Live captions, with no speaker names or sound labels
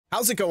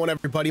How's it going,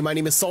 everybody? My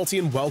name is Salty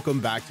and welcome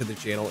back to the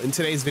channel. In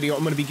today's video,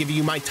 I'm going to be giving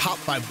you my top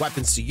 5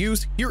 weapons to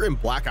use here in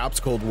Black Ops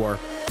Cold War.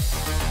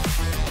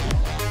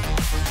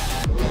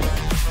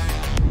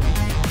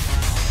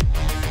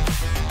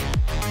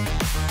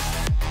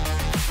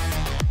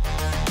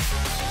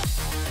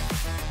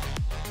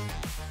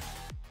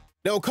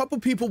 Now, a couple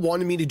people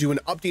wanted me to do an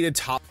updated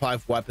top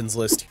 5 weapons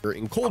list here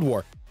in Cold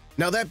War.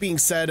 Now, that being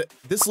said,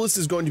 this list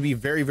is going to be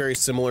very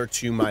similar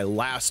to my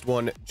last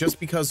one, just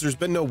because there's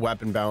been no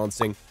weapon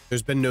balancing.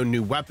 There's been no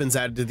new weapons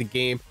added to the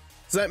game.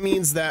 So that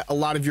means that a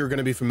lot of you are going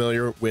to be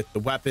familiar with the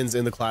weapons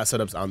and the class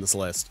setups on this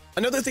list.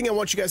 Another thing I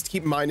want you guys to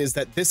keep in mind is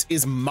that this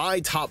is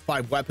my top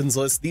 5 weapons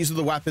list. These are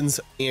the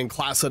weapons and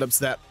class setups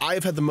that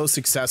I've had the most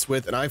success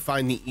with and I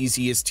find the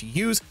easiest to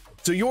use.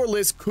 So your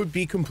list could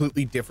be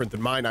completely different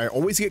than mine. I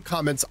always get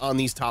comments on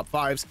these top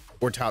 5s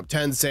or top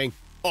 10s saying,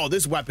 oh,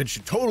 this weapon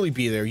should totally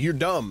be there. You're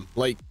dumb.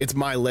 Like, it's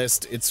my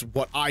list. It's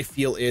what I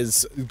feel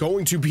is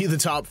going to be the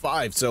top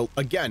 5. So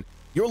again,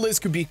 your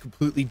list could be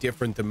completely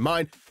different than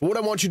mine. But what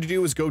I want you to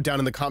do is go down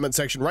in the comment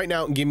section right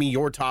now and give me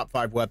your top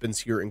 5 weapons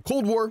here in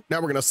Cold War. Now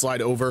we're going to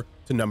slide over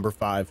to number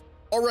 5.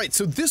 All right,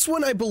 so this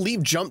one I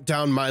believe jumped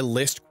down my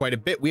list quite a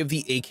bit. We have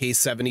the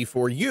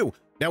AK-74U.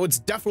 Now, it's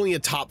definitely a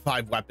top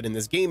 5 weapon in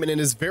this game, and it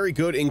is very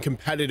good in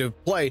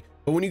competitive play.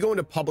 But when you go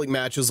into public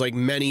matches like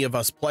many of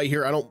us play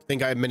here, I don't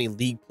think I have many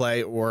league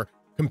play or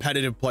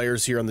competitive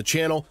players here on the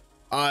channel.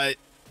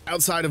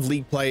 Outside of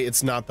league play,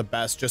 it's not the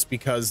best just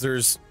because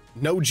there's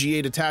no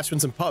G8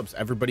 attachments in pubs.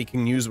 Everybody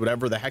can use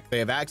whatever the heck they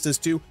have access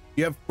to.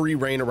 You have free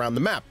reign around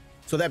the map.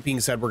 So that being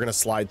said, we're going to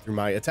slide through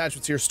my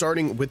attachments here,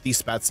 starting with the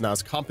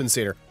Spetsnaz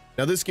compensator.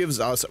 Now, this gives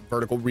us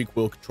vertical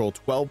recoil control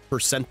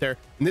 12% there,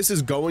 and this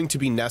is going to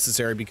be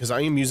necessary because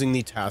I am using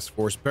the Task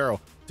Force barrel.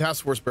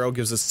 Task Force barrel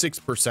gives us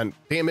 6%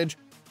 damage,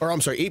 or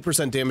I'm sorry,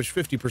 8% damage,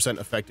 50%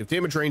 effective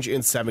damage range,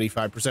 and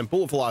 75%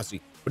 bullet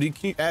velocity. But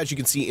as you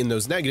can see in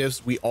those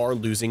negatives, we are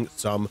losing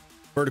some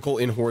vertical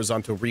and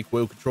horizontal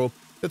recoil control.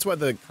 That's why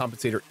the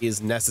compensator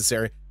is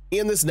necessary.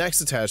 And this next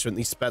attachment,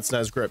 the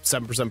Spetsnaz grip,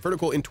 7%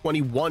 vertical and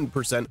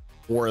 21%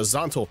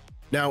 horizontal.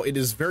 Now, it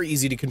is very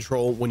easy to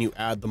control when you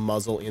add the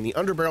muzzle and the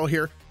underbarrel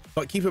here,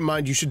 but keep in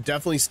mind you should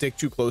definitely stick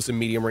to close and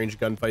medium range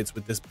gunfights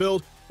with this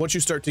build. Once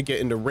you start to get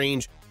into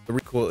range, the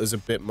recoil is a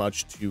bit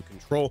much to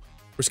control.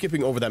 We're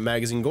skipping over that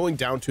magazine, going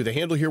down to the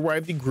handle here where I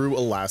have the GRU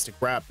Elastic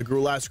Wrap. The GRU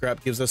Elastic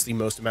Wrap gives us the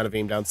most amount of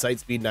aim down sight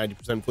speed,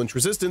 90% flinch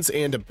resistance,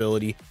 and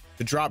ability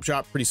to drop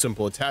shot. Pretty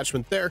simple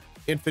attachment there.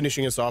 And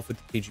finishing us off with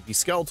the KGB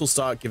Skeletal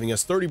Stock, giving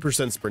us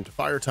 30% sprint to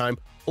fire time,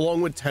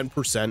 along with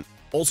 10%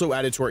 also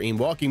added to our aim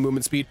walking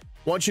movement speed.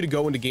 Want you to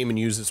go into game and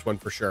use this one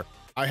for sure.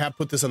 I have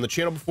put this on the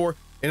channel before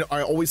and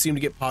I always seem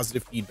to get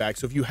positive feedback.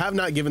 So if you have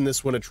not given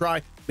this one a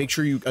try, make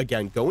sure you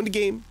again go into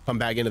game, come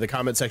back into the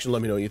comment section,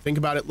 let me know what you think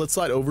about it. Let's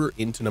slide over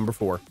into number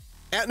 4.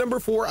 At number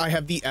 4, I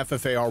have the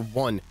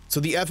FFAR-1. So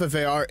the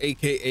FFAR,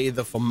 aka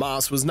the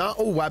FAMAS, was not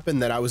a weapon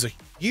that I was a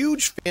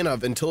huge fan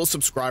of until a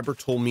subscriber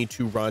told me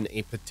to run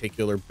a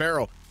particular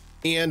barrel.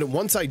 And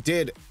once I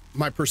did,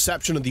 my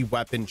perception of the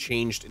weapon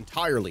changed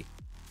entirely.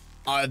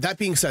 That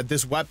being said,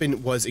 this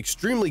weapon was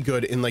extremely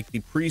good in like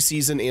the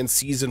preseason and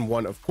season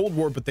 1 of Cold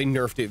War, but they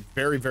nerfed it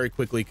very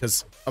quickly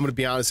because I'm going to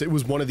be honest, it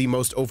was one of the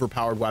most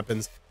overpowered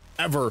weapons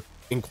ever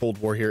in Cold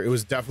War here. It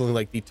was definitely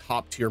like the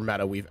top tier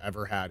meta we've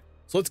ever had.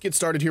 So let's get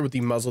started here with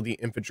the muzzle, the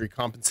infantry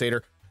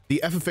compensator. The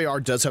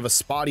FFAR does have a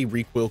spotty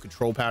recoil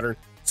control pattern,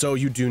 so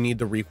you do need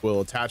the recoil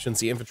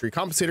attachments. The infantry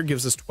compensator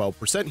gives us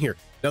 12% here.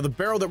 Now, the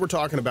barrel that we're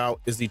talking about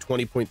is the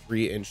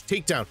 20.3 inch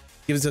takedown.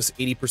 Gives us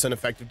 80%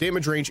 effective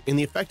damage range, and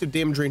the effective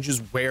damage range is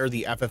where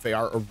the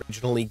FFAR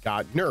originally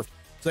got nerfed.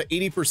 So that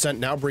 80%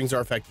 now brings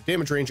our effective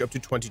damage range up to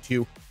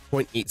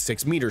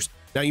 22.86 meters.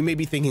 Now, you may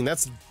be thinking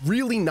that's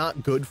really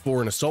not good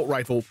for an assault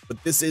rifle,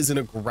 but this is an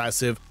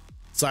aggressive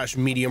 /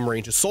 medium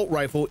range assault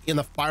rifle, and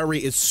the fire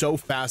rate is so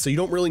fast, so you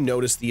don't really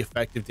notice the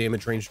effective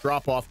damage range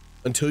drop off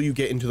until you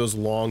get into those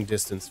long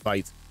distance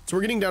fights. So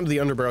we're getting down to the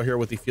underbarrel here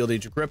with the field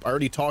agent grip. I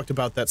already talked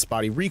about that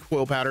spotty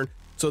recoil pattern.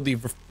 So the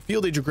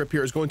field agent grip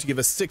here is going to give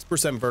us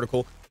 6%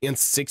 vertical and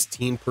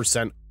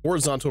 16%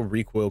 horizontal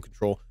recoil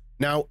control.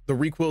 Now, the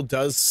recoil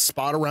does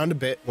spot around a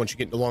bit once you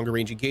get into longer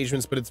range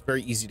engagements, but it's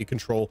very easy to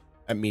control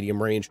at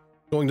medium range.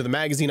 Going to the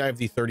magazine, I have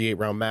the 38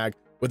 round mag.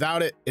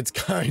 Without it, it's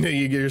kind of,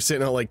 you're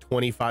sitting at like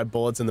 25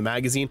 bullets in the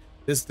magazine.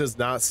 This does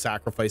not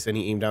sacrifice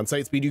any aim down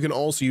sight speed. You can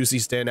also use the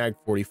Stanag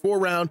 44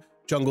 round,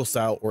 jungle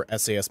style, or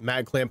SAS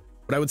mag clamp,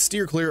 but I would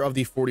steer clear of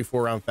the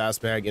 44 round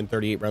fast mag and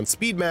 38 round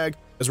speed mag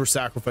as we're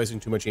sacrificing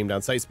too much aim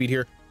down sight speed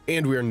here.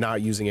 And we are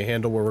not using a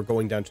handle where we're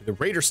going down to the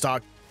Raider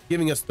stock,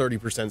 giving us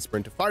 30%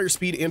 sprint to fire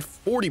speed and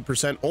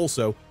 40%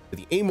 also for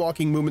the aim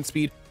walking movement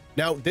speed.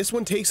 Now, this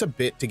one takes a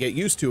bit to get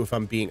used to, if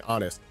I'm being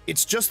honest.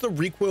 It's just the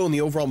recoil and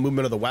the overall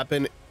movement of the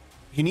weapon.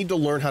 You need to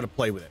learn how to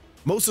play with it.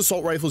 Most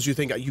assault rifles, you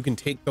think you can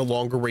take the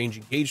longer range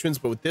engagements,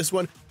 but with this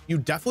one, you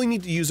definitely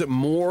need to use it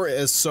more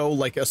as so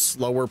like a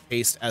slower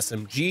paced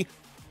SMG.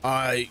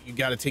 You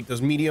got to take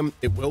those medium.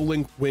 It will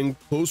win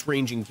close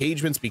range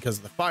engagements because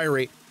of the fire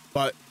rate,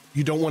 but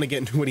you don't want to get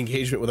into an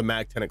engagement with a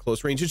Mag 10 at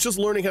close range. It's just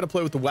learning how to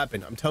play with the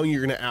weapon. I'm telling you,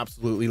 you're going to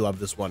absolutely love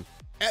this one.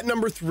 At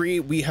number 3,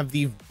 we have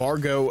the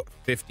Vargo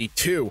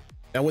 52.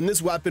 Now, when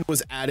this weapon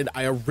was added,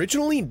 I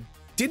originally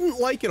didn't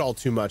like it all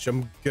too much.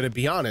 I'm going to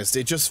be honest.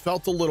 It just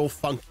felt a little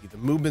funky. The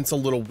movement's a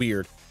little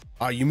weird.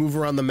 You move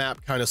around the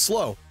map kind of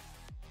slow.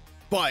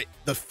 But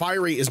the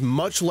fire rate is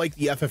much like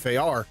the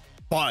FFAR.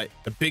 But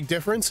the big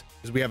difference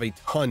is we have a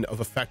ton of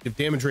effective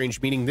damage range,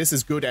 meaning this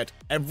is good at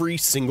every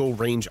single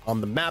range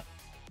on the map,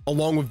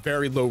 along with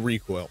very low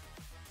recoil.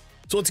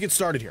 So let's get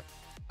started here.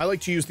 I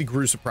like to use the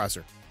Grew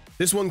Suppressor.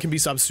 This one can be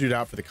substituted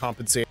out for the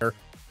Compensator,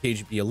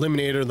 KGB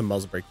Eliminator, the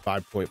Muzzle Brake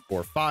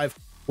 5.45,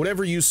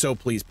 whatever you so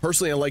please.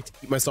 Personally, I like to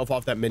keep myself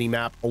off that mini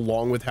map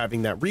along with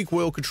having that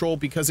recoil control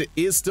because it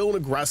is still an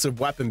aggressive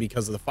weapon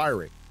because of the fire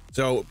rate.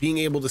 So being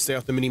able to stay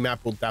off the mini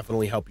map will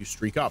definitely help you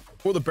streak up.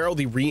 For the barrel,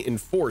 the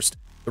Reinforced.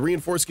 The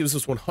Reinforced gives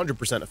us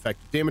 100%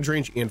 effective damage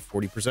range and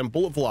 40%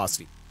 bullet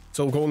velocity.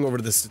 So going over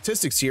to the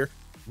statistics here,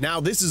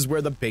 now this is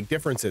where the big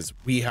difference is.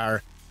 We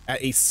are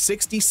at a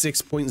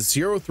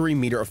 66.03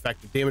 meter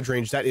effective damage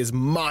range. That is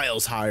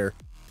miles higher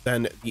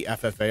than the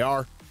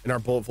FFAR, and our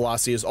bullet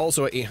velocity is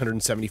also at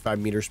 875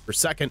 meters per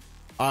second.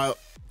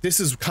 This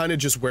is kind of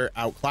just where it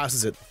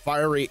outclasses it. The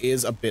fire rate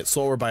is a bit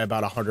slower by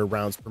about 100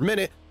 rounds per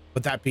minute,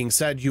 but that being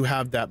said, you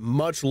have that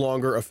much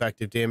longer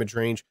effective damage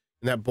range,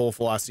 and that bullet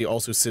velocity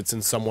also sits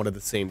in somewhat of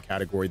the same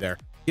category there.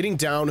 Getting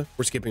down,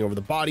 we're skipping over the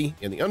body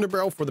and the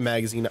underbarrel. For the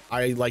magazine,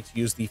 I like to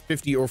use the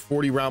 50 or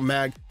 40 round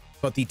mag,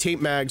 but the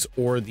tape mags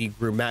or the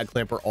Grew mag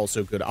clamp are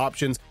also good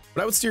options.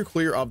 But I would steer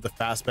clear of the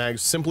fast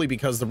mags simply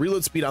because the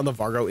reload speed on the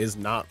Vargo is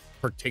not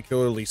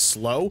particularly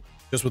slow,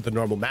 just with the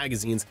normal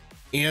magazines.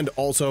 And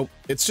also,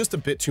 it's just a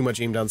bit too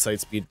much aim down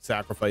sight speed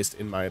sacrificed,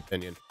 in my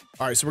opinion.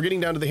 All right, so we're getting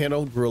down to the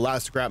handle. Grew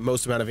Elastic Wrap,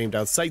 most amount of aim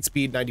down sight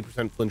speed,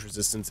 90% flinch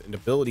resistance, and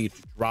ability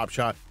to drop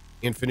shot,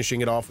 and finishing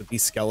it off with the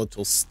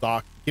Skeletal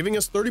Stock, giving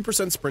us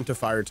 30% sprint to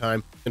fire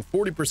time and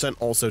 40%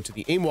 also to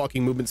the aim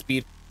walking movement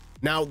speed.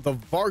 Now, the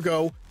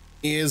Vargo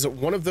is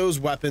one of those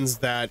weapons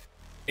that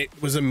it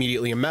was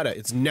immediately a meta.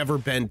 It's never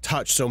been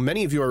touched. So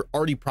many of you are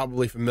already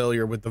probably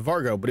familiar with the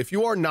Vargo, but if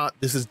you are not,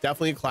 this is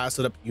definitely a class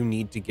setup you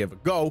need to give a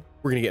go.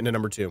 We're going to get into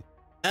number 2.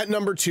 At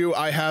number 2,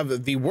 I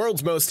have the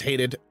world's most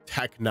hated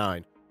Tech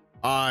 9.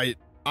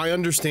 I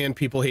understand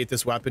people hate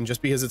this weapon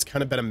just because it's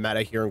kind of been a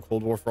meta here in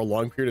Cold War for a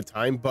long period of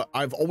time, but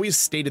I've always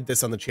stated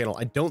this on the channel.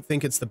 I don't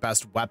think it's the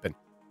best weapon.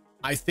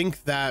 I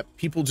think that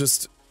people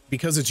just,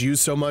 because it's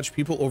used so much,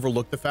 people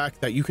overlook the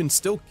fact that you can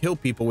still kill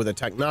people with a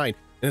Tech 9,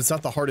 and it's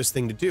not the hardest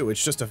thing to do.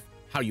 It's just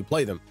how you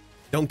play them.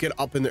 Don't get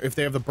up in there. If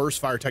they have the burst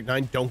fire Tech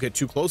 9, don't get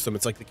too close to them.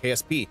 It's like the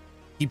KSP.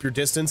 Keep your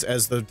distance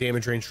as the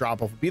damage range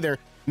drop off will be there.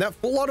 And that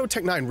full auto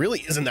Tech 9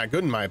 really isn't that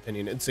good in my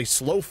opinion. It's a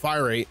slow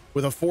fire rate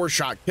with a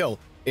 4-shot kill.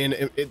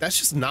 And that's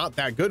just not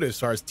that good as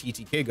far as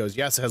TTK goes.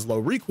 Yes, it has low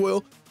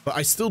recoil, but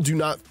I still do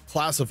not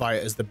classify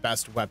it as the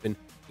best weapon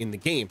in the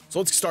game. So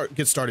let's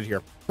get started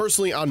here.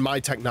 Personally, on my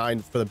Tech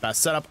 9 for the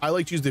best setup, I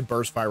like to use the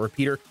burst fire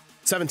repeater,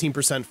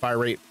 17% fire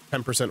rate,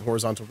 10%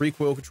 horizontal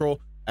recoil control.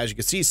 As you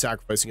can see,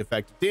 sacrificing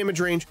effective damage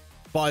range,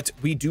 but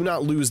we do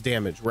not lose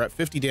damage. We're at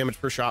 50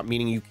 damage per shot,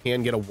 meaning you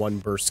can get a 1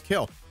 burst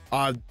kill,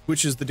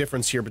 which is the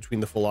difference here between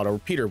the full auto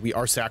repeater. We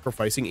are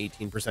sacrificing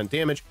 18%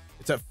 damage.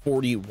 It's at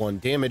 41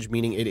 damage,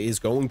 meaning it is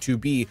going to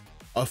be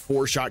a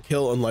 4-shot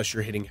kill unless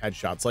you're hitting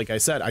headshots. Like I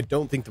said, I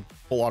don't think the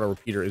full auto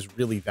repeater is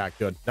really that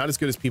good. Not as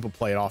good as people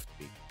play it off to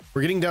be.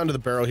 We're getting down to the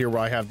barrel here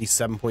where I have the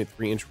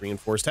 7.3-inch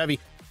reinforced heavy,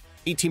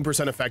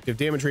 18% effective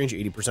damage range,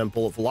 80%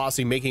 bullet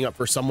velocity, making up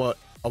for somewhat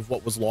of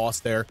what was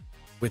lost there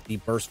with the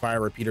burst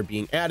fire repeater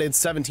being added.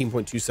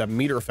 17.27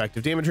 meter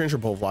effective damage range, or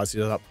bullet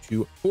velocity is up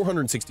to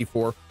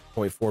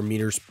 464.4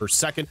 meters per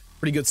second.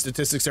 Pretty good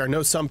statistics there. I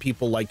know some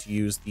people like to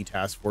use the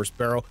Task Force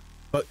barrel,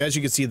 but as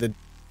you can see, the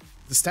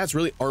stats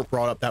really aren't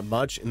brought up that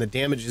much, and the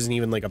damage isn't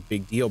even like a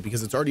big deal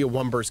because it's already a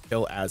 1 burst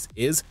kill as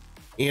is.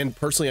 And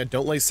personally, I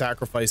don't like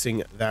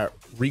sacrificing that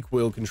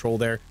recoil control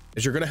there,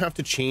 as you're going to have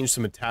to change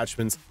some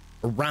attachments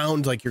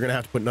around. Like, you're going to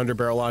have to put an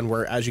underbarrel on,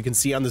 where as you can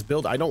see on this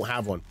build, I don't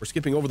have one. We're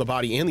skipping over the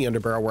body and the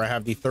underbarrel, where I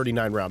have the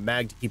 39 round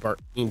mag to keep our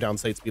aim down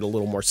sight speed a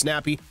little more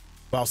snappy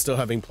while still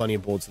having plenty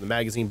of bullets in the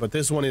magazine. But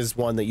this one is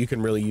one that you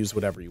can really use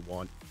whatever you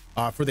want.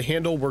 For the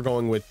handle, we're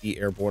going with the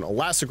airborne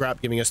elastic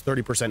wrap, giving us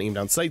 30% aim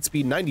down sight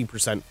speed,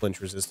 90% flinch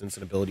resistance,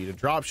 and ability to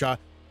drop shot.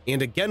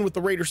 And again with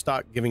the Raider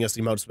stock, giving us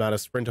the most amount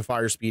of sprint to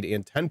fire speed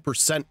and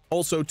 10%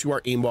 also to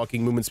our aim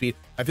walking movement speed.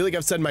 I feel like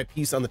I've said my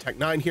piece on the Tech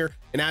 9 here,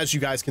 and as you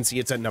guys can see,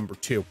 it's at number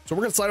 2. So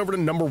we're gonna slide over to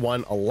number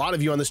 1. A lot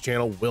of you on this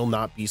channel will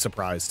not be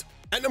surprised.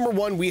 At number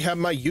 1, we have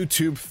my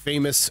YouTube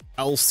famous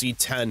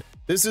LC10.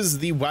 This is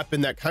the weapon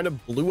that kind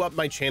of blew up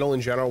my channel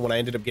in general when I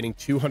ended up getting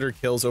 200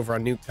 kills over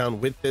on Nuketown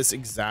with this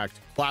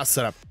exact class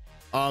setup.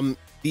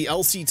 The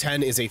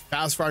LC10 is a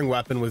fast firing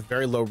weapon with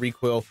very low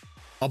recoil,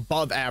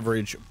 above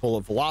average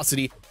bullet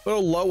velocity, but a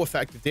low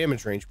effective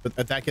damage range, but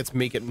that gets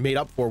made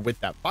up for with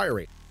that fire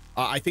rate.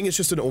 I think it's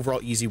just an overall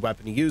easy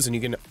weapon to use, and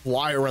you can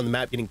fly around the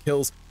map getting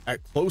kills at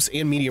close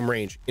and medium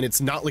range, and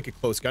it's not like a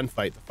close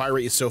gunfight. The fire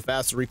rate is so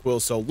fast, the recoil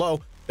is so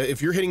low, that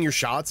if you're hitting your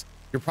shots,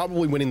 you're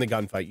probably winning the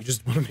gunfight. You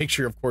just want to make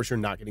sure, of course, you're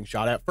not getting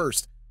shot at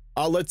first.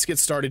 Let's get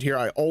started here.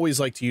 I always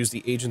like to use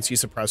the agency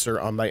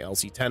suppressor on my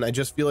LC10. I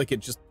just feel like it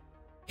just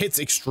hits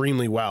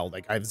extremely well.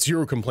 Like, I have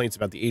zero complaints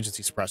about the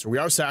agency suppressor. We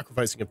are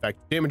sacrificing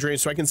effective damage range,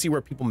 so I can see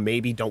where people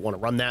maybe don't want to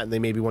run that and they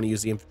maybe want to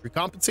use the infantry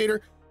compensator,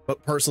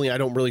 but personally I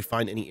don't really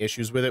find any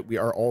issues with it. We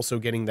are also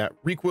getting that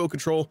recoil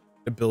control,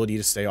 ability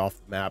to stay off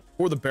the map.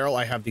 For the barrel,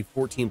 I have the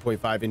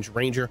 14.5-inch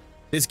Ranger.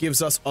 This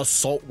gives us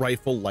assault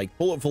rifle like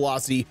bullet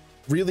velocity,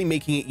 really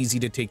making it easy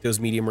to take those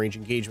medium range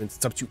engagements.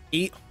 It's up to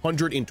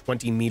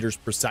 820 meters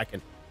per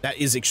second. That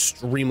is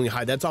extremely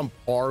high. That's on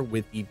par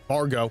with the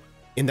Fargo,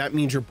 and that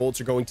means your bolts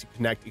are going to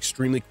connect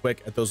extremely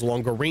quick at those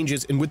longer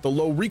ranges. And with the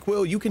low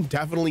recoil, you can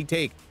definitely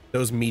take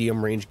those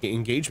medium range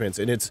engagements.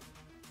 And it's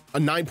a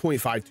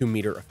 9.52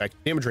 meter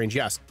effective damage range,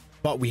 yes,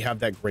 but we have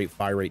that great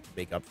fire rate to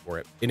make up for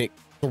it, and it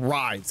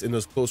thrives in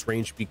those close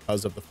range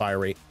because of the fire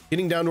rate.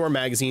 Getting down to our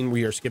magazine,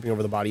 we are skipping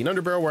over the body and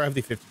underbarrel where I have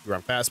the 52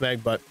 round fast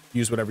mag, but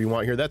use whatever you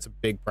want here. That's a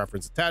big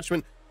preference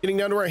attachment. Getting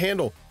down to our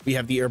handle, we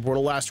have the airborne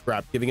elastic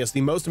wrap, giving us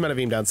the most amount of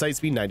aim down sight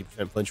speed,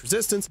 90% flinch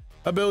resistance,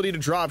 ability to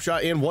drop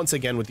shot, and once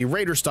again with the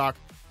Raider stock,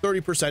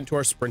 30% to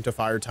our sprint to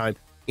fire time,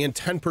 and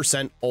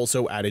 10%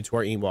 also added to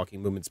our aim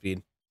walking movement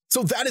speed.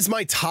 So that is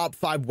my top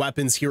 5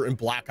 weapons here in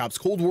Black Ops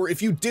Cold War.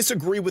 If you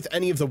disagree with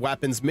any of the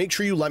weapons, make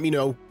sure you let me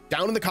know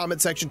down in the comment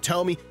section.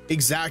 Tell me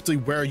exactly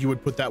where you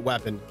would put that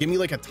weapon. Give me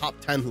like a top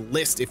 10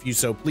 list if you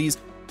so please.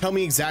 Tell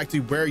me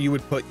exactly where you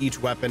would put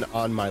each weapon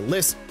on my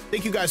list.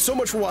 Thank you guys so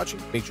much for watching.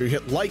 Make sure you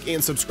hit like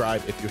and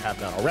subscribe if you have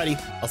not already.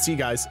 I'll see you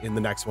guys in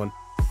the next one.